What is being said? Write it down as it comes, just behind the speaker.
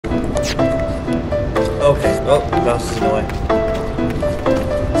Oh, the mouse is in the way.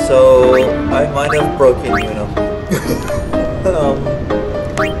 So, I might have broken Una.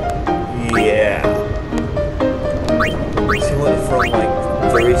 Yeah. She went from, like,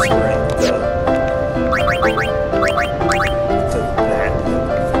 very strength to that.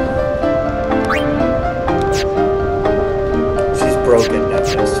 She's broken now.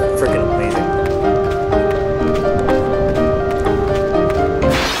 It's freaking amazing.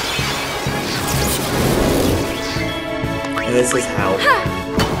 And this is how.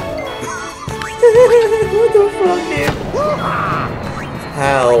 What the fuck, dude?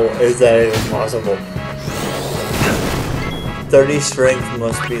 How is that even possible? 30 strength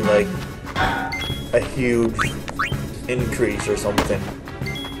must be like a huge increase or something.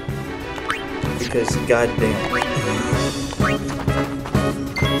 Because goddamn.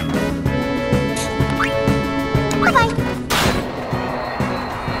 Bye-bye.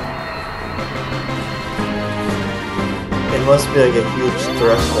 It must be like a huge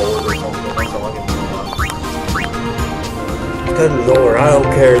threshold or something. Good lord, I don't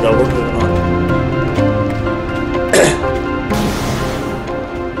care though, we're moving on.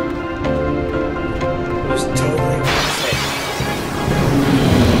 It was totally worth it.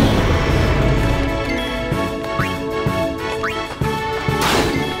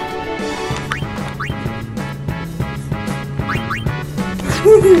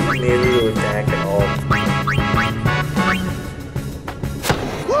 Needed to attack at all.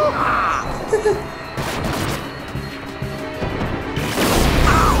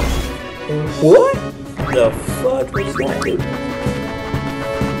 What the fuck was that, dude?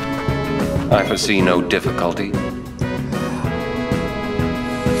 I foresee no difficulty. So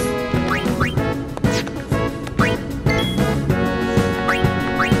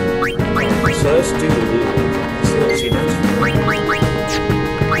let's do see what she does.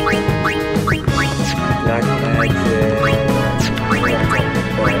 Black magic.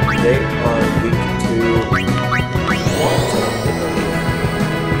 But they are weak to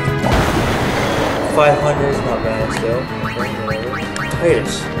 500 is not bad still.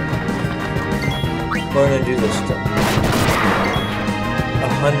 Titus. We're gonna do this stuff.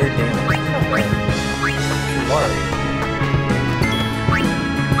 100 damage. Not bad. Tomorrow.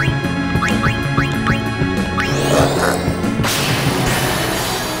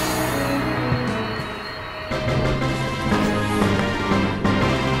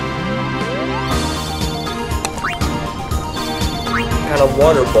 Got a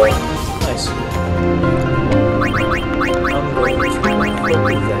water ball. Nice. I'm going to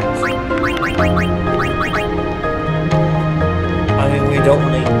flip that. I mean, we don't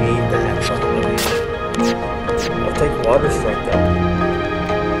really need to have something. I'll take water strike though.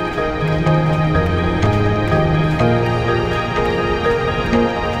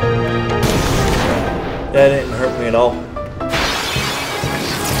 That didn't hurt me at all.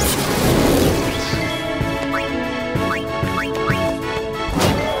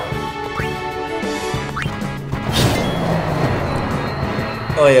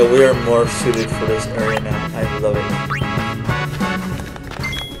 Oh yeah, we are more suited for this area now. I love it.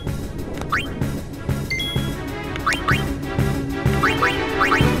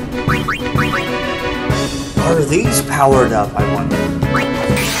 Are these powered up, I wonder?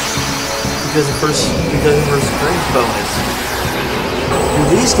 Because of her strength bonus. Do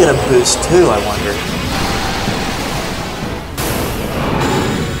these get a boost too, I wonder?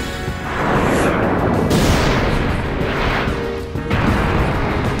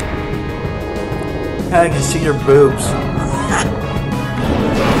 I can see your boobs.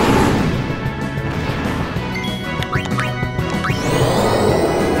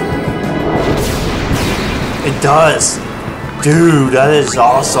 It does. Dude, that is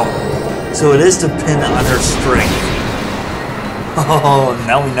awesome. So it is dependent on her strength. Oh,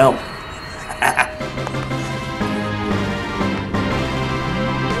 now we know.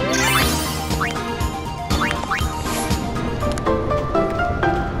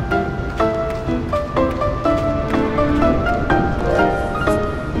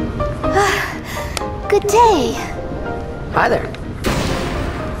 Good day. Hi there.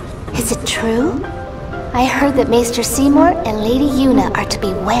 Is it true? I heard that Maester Seymour and Lady Una are to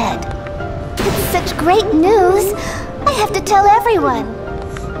be wed. It's such great news. I have to tell everyone.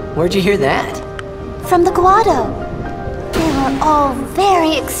 Where'd you hear that? From the Guado. They were all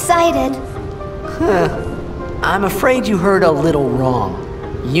very excited. Huh. I'm afraid you heard a little wrong.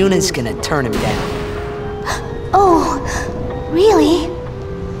 Una's gonna turn him down. Oh, really?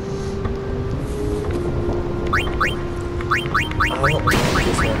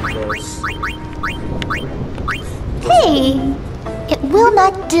 Hey! It will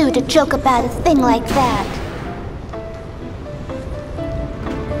not do to joke about a thing like that.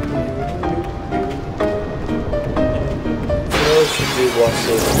 do watch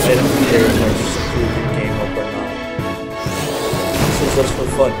the item players are screw the game up or not. This is just for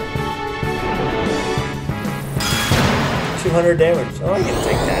fun. 200 damage. Oh, I can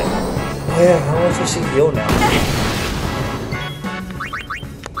take that. Oh yeah, how much does he heal now?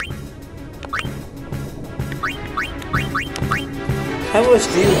 How much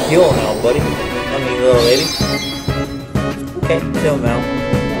do you heal now, buddy? I mean, little lady. Okay, chill now.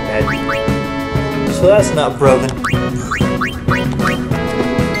 Okay. So that's not broken.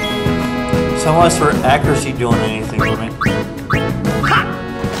 So much for accuracy doing anything for me.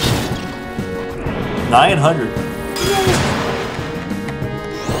 900.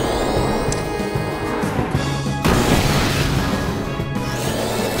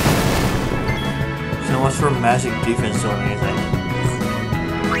 So much for magic defense doing anything.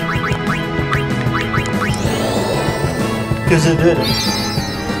 Because it did.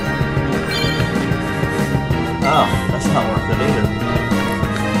 Oh, that's not worth it either.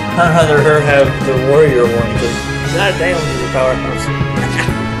 I'd rather her have the warrior one, because god damn she's a powerhouse.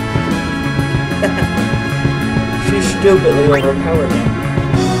 She's stupidly overpowered now.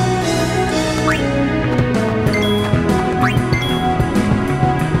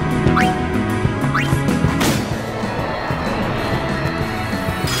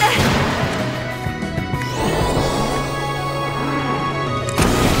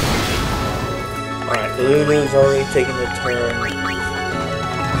 Alright, Lulu's already taken the turn.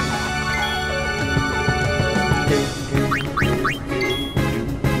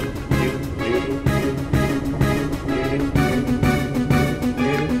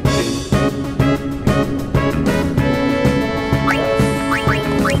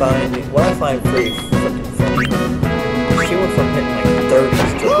 What I find pretty freaking funny, she went from hitting like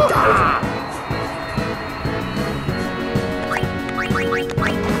 30s to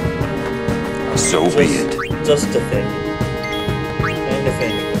 1,000. So be it. Just defend. And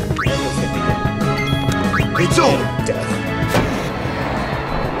defend again. And defend again. It's over. And death.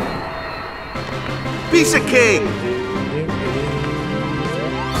 Piece of cake.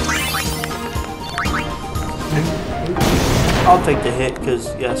 I'll take the hit,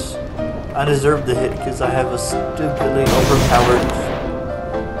 because, yes, I deserve the hit, because I have a stupidly overpowered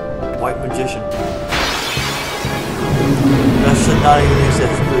white magician. That should not even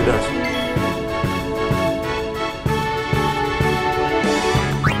exist, but it does.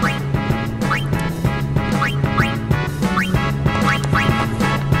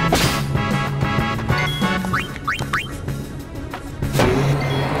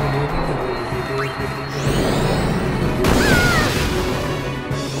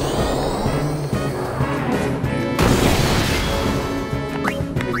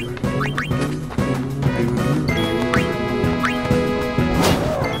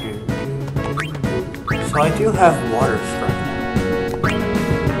 So I do have water strike.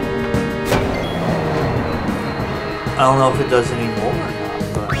 I don't know if it does any more or not,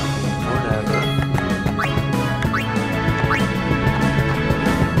 but whatever.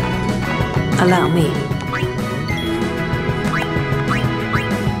 Allow me.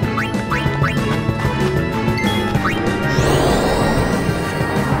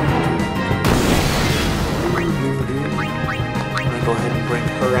 I'm gonna go ahead and bring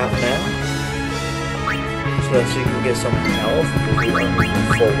her out now. So that she can get some health if we are moving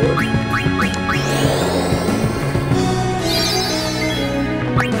forward.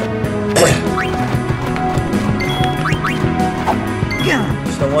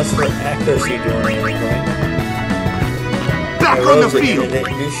 So much for accuracy doing anything. Back on the field.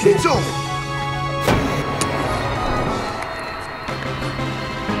 It's over.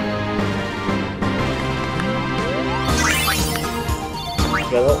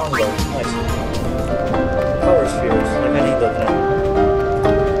 Yellow on gold. Nice. Power spheres, like I need those now.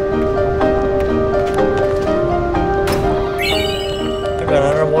 I got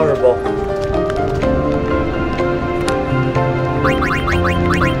another water ball.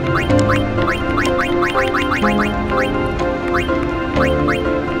 I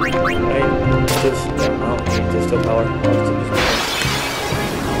don't need just a power. Just defend.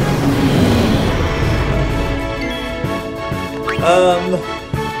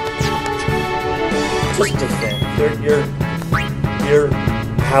 Your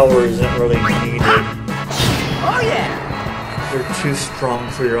power isn't really needed. Oh yeah. You're too strong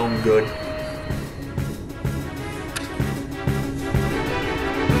for your own good.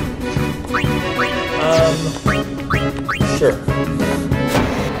 Sure.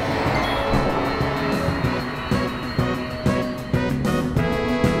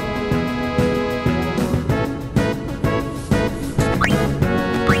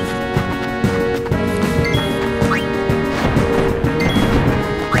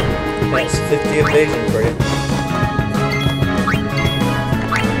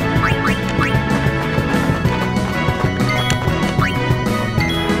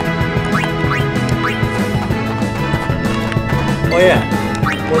 yeah.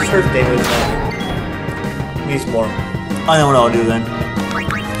 What's her thing with that? Needs more. I know what I'll do then.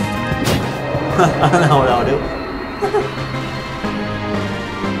 I know what I'll do.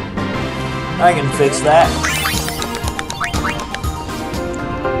 I can fix that.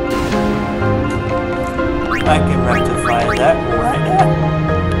 I can rectify that right now.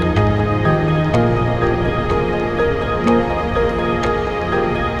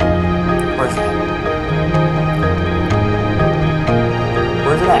 Where's that?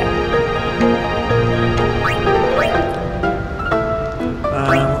 Where's it at?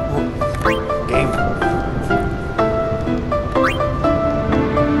 Game.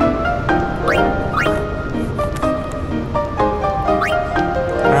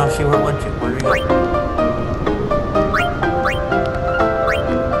 I don't see where it went to. Where did it go?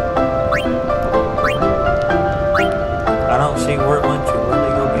 I don't see where it went to. Where did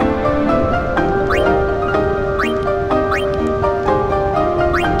it go, game?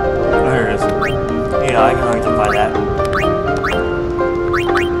 There it is. Yeah, I can rectify that.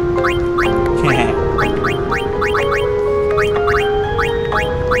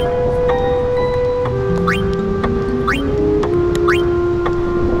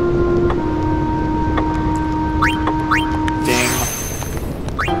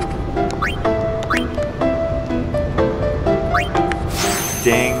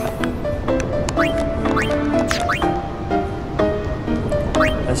 Ding.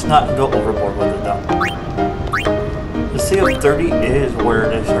 Let's not go overboard with it though. The CO30 is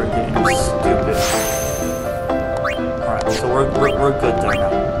where it starts getting stupid. Alright, so we're good there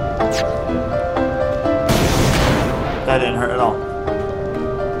now. That didn't hurt at all.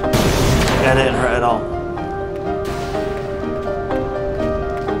 That didn't hurt at all.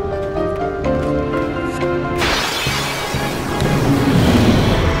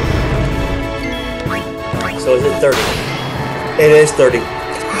 So is it 30? It is 30.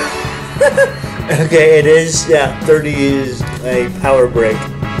 Okay, it is, yeah, 30 is a power break.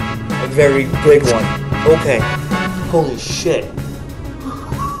 A very big one. Okay. Holy shit.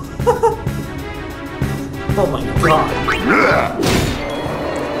 Oh my god.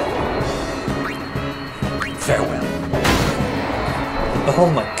 Farewell. Oh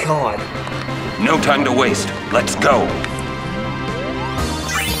my god. No time to waste. Let's go.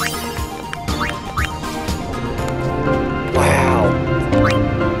 Wow.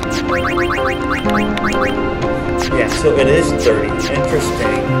 Yeah, so it is 30.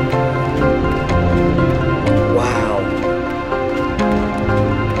 Interesting. Wow.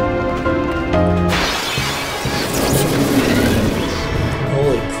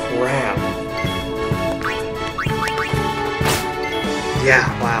 Holy crap. Yeah,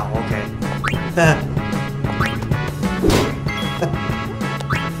 wow, okay. Yeah. Oh my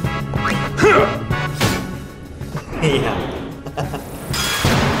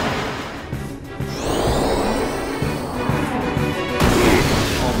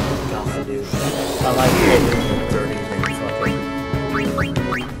god, dude. I like it. 30 and fucking.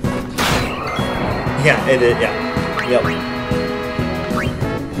 Yeah, it is, yeah. Yep.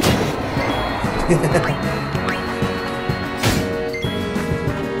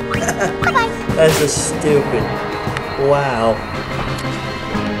 That's just stupid. Wow.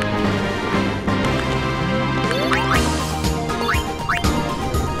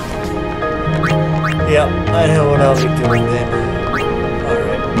 Yep, I know what I'll be doing then.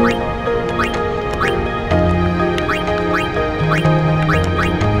 Alright.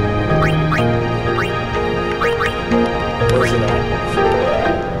 Where's it at?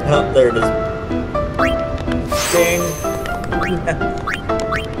 Oh, there it is. Ding!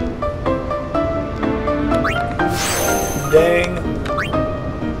 Dang!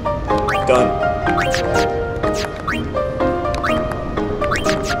 Done.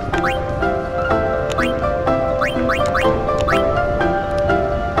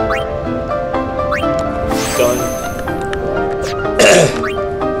 Done.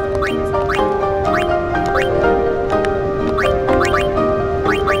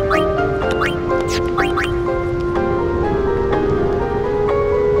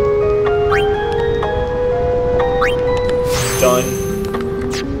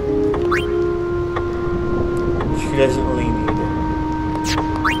 She doesn't really need it.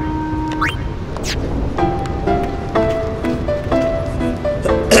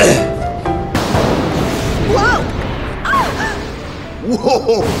 Whoa!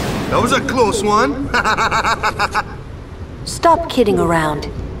 Whoa! That was a close one. Stop kidding around.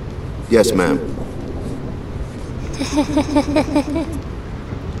 Yes, ma'am.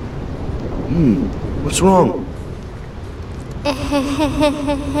 What's wrong?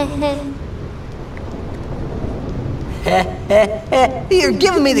 You're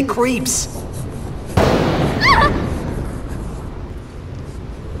giving me the creeps.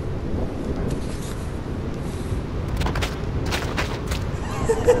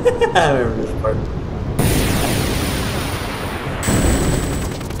 I remember this part.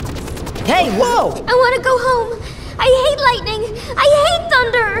 Hey, whoa! I want to go home. I hate lightning. I hate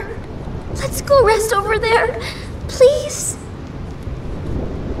thunder. Let's go rest over there, please.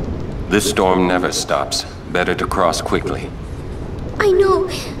 This storm never stops. Better to cross quickly. I know,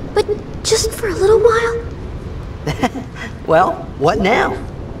 but just for a little while. Well, what now?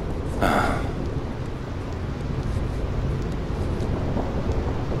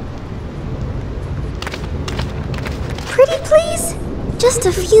 Pretty please? Just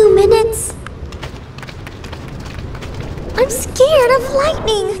a few minutes. I'm scared of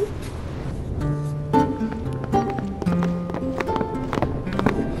lightning.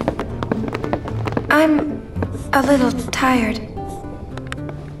 I'm a little tired.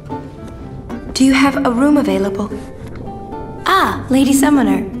 Do you have a room available? Ah, Lady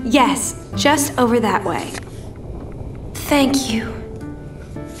Summoner. Yes, just over that way. Thank you.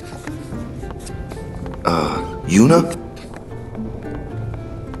 Yuna?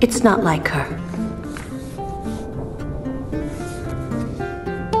 It's not like her.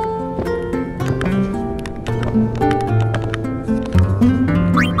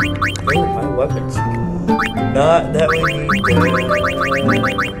 Where are my weapons? Not that we need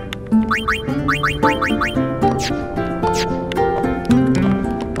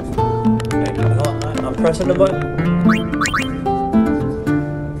I'm pressing the button.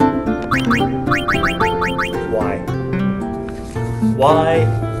 Why? Why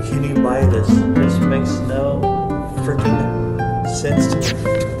can you buy this? This makes no freaking sense to me.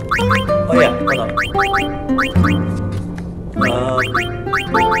 Oh yeah, hold on.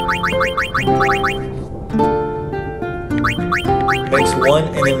 Makes one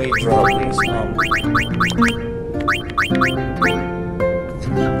enemy drop these.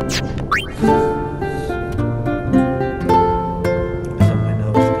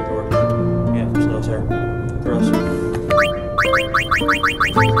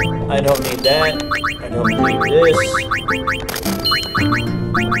 I don't need that. I don't need this.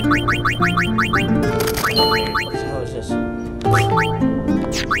 How is this?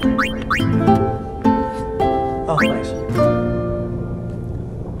 Oh, nice.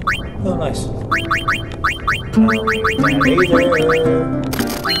 Oh, nice. I don't need that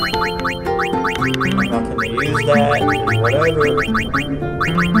either. I'm not going to use that. Whatever.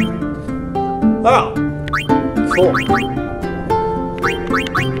 Oh! Cool.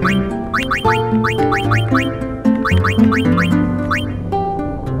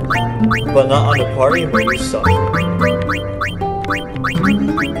 But not on the party where you suck.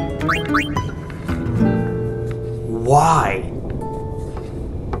 Why?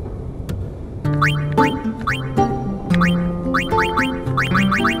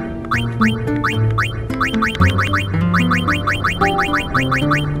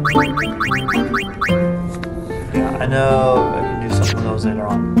 Yeah, I know I can do something with those later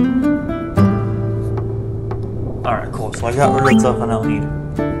on. Alright, cool. So I got rid of stuff I don't need.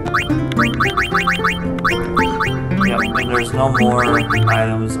 Yep, and there's no more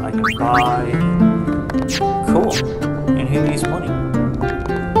items I can buy. Cool. And who needs money?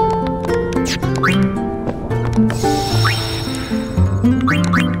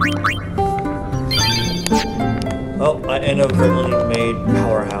 Oh, I inadvertently made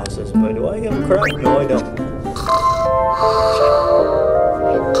powerhouses, but do I give them credit? No, I don't.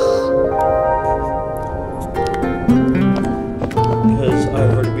 Because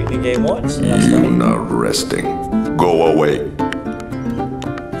I've already beaten the game once, and that's You're right. not resting. Go away.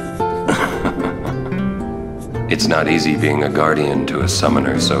 It's not easy being a guardian to a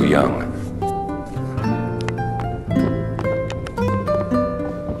summoner so young.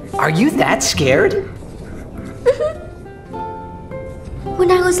 Are you that scared? When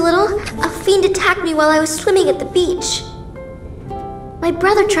I was little, a fiend attacked me while I was swimming at the beach. My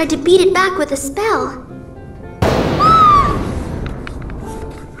brother tried to beat it back with a spell.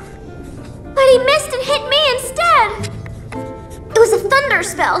 But he missed and hit me instead! It was a thunder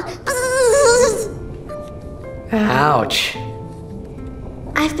spell. Ouch.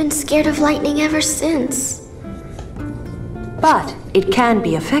 I've been scared of lightning ever since. But it can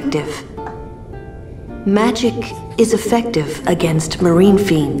be effective. Magic is effective against marine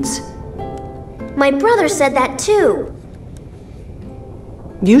fiends. My brother said that too.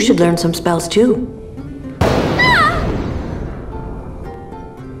 You should learn some spells too.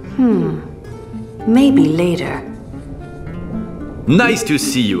 Maybe later. Nice to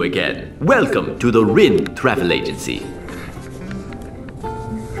see you again. Welcome to the Rin Travel Agency.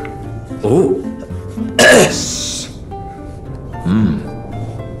 Oh.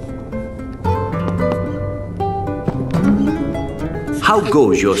 How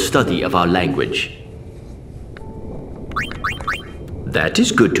goes your study of our language? That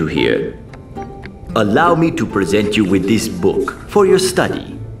is good to hear. Allow me to present you with this book for your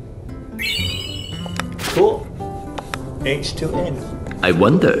study. Cool. H2N. I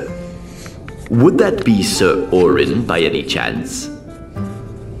wonder, would that be Sir Orin by any chance?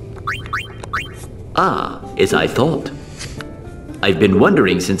 Ah, as I thought. I've been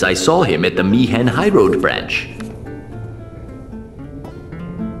wondering since I saw him at the Meehan High Road branch.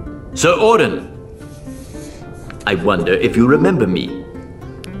 Sir Orin! I wonder if you remember me.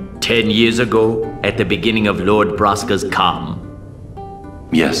 10 years ago, at the beginning of Lord Braska's calm.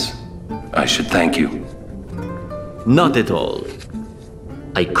 Yes, I should thank you. Not at all.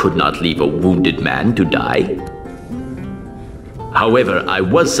 I could not leave a wounded man to die. However, I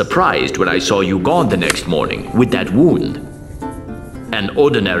was surprised when I saw you gone the next morning with that wound. An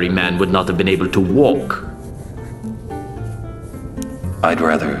ordinary man would not have been able to walk. I'd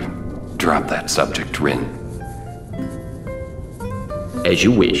rather drop that subject, Rin. As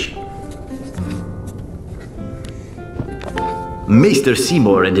you wish. Maester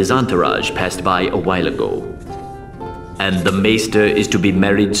Seymour and his entourage passed by a while ago. And the Maester is to be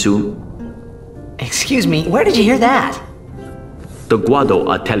married soon? Excuse me, where did you hear that? The Guado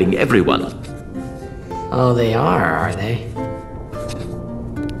are telling everyone. Oh, they are they?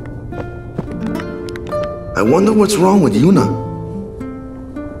 I wonder what's wrong with Yuna.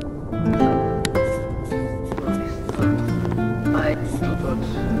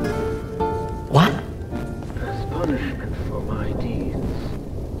 What? As punishment for my deeds.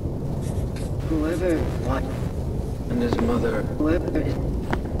 Whoever what and his mother, whoever is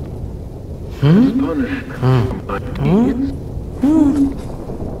punishment for my deeds.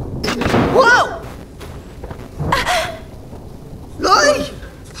 Whoa! Lori!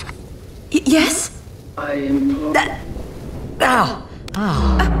 Yes? I implore. Ow!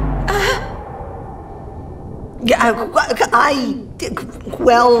 Oh. Yeah,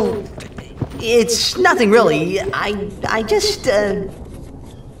 well, it's nothing really. I just,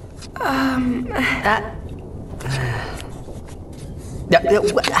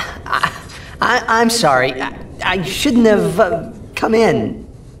 I'm sorry. I shouldn't have come in.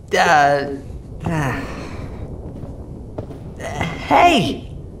 Hey!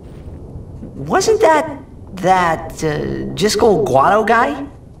 Wasn't that Jiskel Guado guy?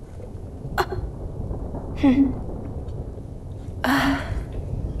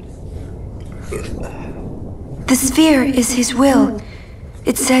 The sphere is his will.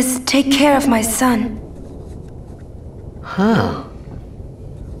 It says, take care of my son. Huh.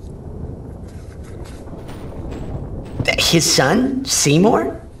 His son,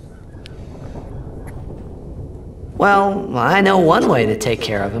 Seymour? Well, I know one way to take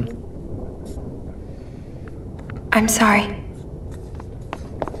care of him. I'm sorry.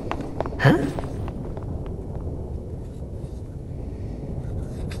 Huh?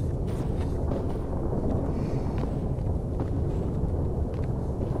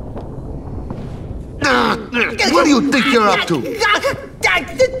 What do you think you're up to?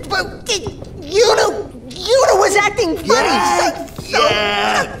 Yuna was acting funny.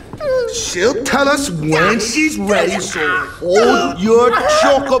 Yeah. She'll tell us when she's ready, so hold your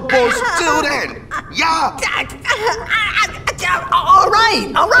chocobos till then. Yeah. All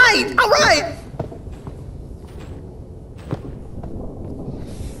right.